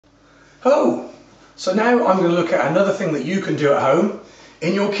Hello! So now I'm going to look at another thing that you can do at home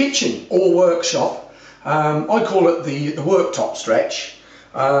in your kitchen or workshop. I call it the Worktop Stretch.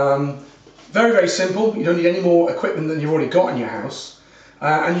 Very simple. You don't need any more equipment than you've already got in your house,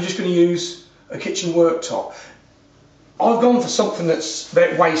 and you're just going to use a kitchen worktop. I've gone for something that's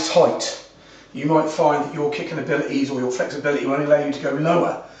about waist height. You might find that your kicking abilities or your flexibility will only allow you to go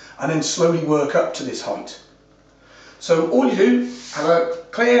lower and then slowly work up to this height. So all you do, have a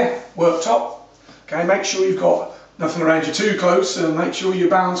clear worktop, okay, make sure you've got nothing around you too close, and make sure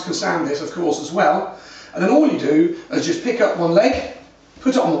your balance can stand this, of course, as well. And then all you do is just pick up one leg,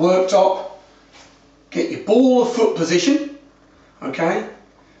 put it on the worktop, get your ball of foot position, okay,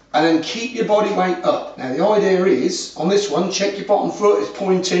 and then keep your body weight up. Now the idea is, on this one, check your bottom foot is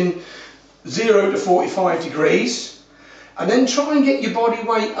pointing 0 to 45 degrees, and then try and get your body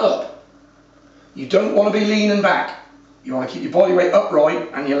weight up. You don't want to be leaning back. You want to keep your body weight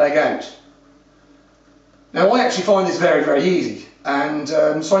upright and your leg out. Now I actually find this very easy, and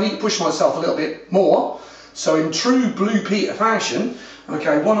so I need to push myself a little bit more. So in true Blue Peter fashion,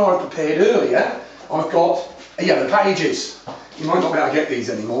 okay, one I prepared earlier, I've got yellow pages. You might not be able to get these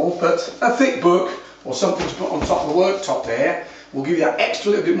anymore, but a thick book or something to put on top of the worktop there will give you that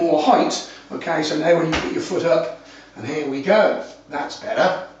extra little bit more height. Okay, so now when you put your foot up, and here we go, that's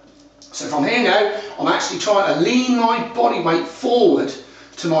better. So from here now, I'm actually trying to lean my body weight forward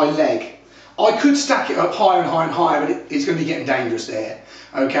to my leg. I could stack it up higher and higher and higher, but it's going to be getting dangerous there.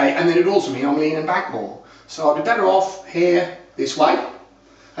 Okay, and then it would also mean I'm leaning back more. So I'd be better off here, this way.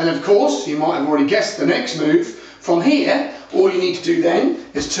 And of course, you might have already guessed the next move. From here, all you need to do then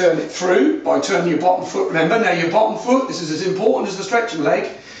is turn it through by turning your bottom foot. Remember, now your bottom foot, this is as important as the stretching leg,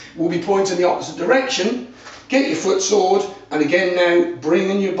 will be pointing the opposite direction. Get your foot sword, and again now,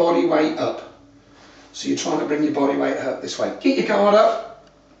 bringing your body weight up. So you're trying to bring your body weight up this way. Get your guard up.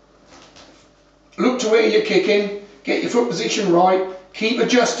 Look to where you're kicking. Get your foot position right. Keep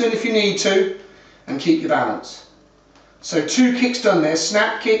adjusting if you need to, and keep your balance. So 2 kicks done there,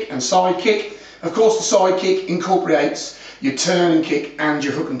 snap kick and side kick. Of course the side kick incorporates your turn and kick and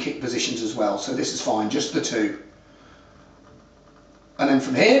your hook and kick positions as well. So this is fine, just the 2. And then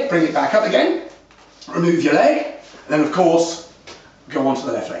from here, bring it back up again. Remove your leg, and then of course, go on to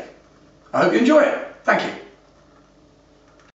the left leg. I hope you enjoy it. Thank you.